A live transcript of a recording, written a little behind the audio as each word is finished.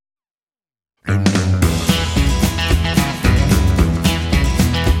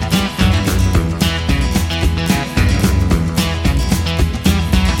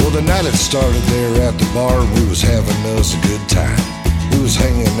night it started there at the bar. We was having us a good time. We was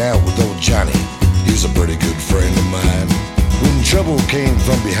hanging out with old Johnny. He's a pretty good friend of mine. When trouble came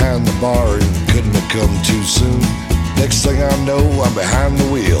from behind the bar, it couldn't have come too soon. Next thing I know, I'm behind the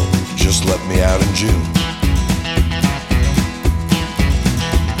wheel. Just let me out in June.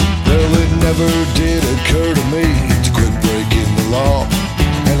 Well, it never did occur to me to quit breaking the law,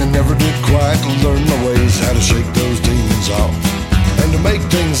 and I never did quite learn the ways how to shake those demons off. And to make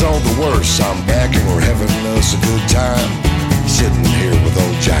things all the worse, I'm back and we're having us a good time, sitting here with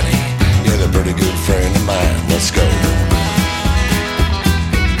old Johnny. Yeah, they're a pretty good friend of mine. Let's go.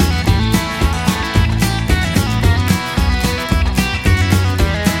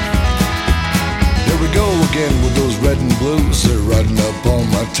 Here we go again with those red and blues. They're riding up on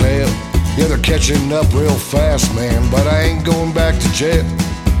my tail. Yeah, they're catching up real fast, man, but I ain't going back to jail.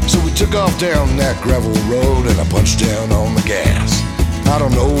 So we took off down that gravel road and I punched down on the gas. I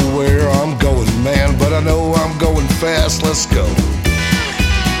don't know where I'm going, man, but I know I'm going fast. Let's go.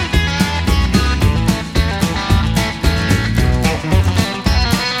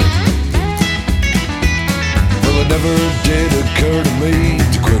 Well, it never did occur to me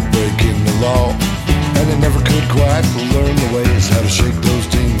to quit breaking the law, and I never could quite learn the ways how to shake those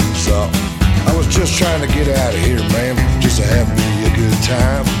demons off. I was just trying to get out of here, man, just to have me a good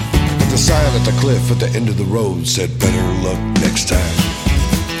time. But the sign at the cliff at the end of the road said, better luck next time.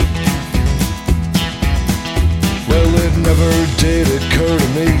 Well, it never did occur to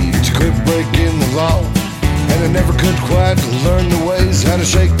me to quit breaking the law, and I never could quite learn the ways how to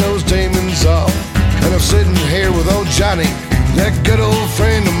shake those demons off. And I'm sitting here with old Johnny, that good old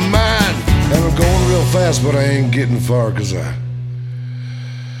friend of mine, and I'm going real fast, but I ain't getting far, 'cause I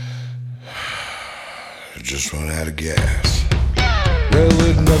just run out of gas. Well,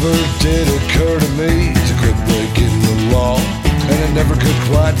 it never did occur to me to quit breaking the law, and I never could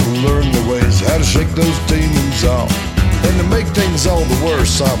quite learn the ways how to shake those demons off. And to make things all the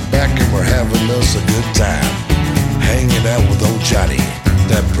worse, I'm back and we're having us a good time, hanging out with old Johnny,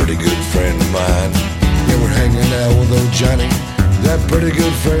 that pretty good friend of mine.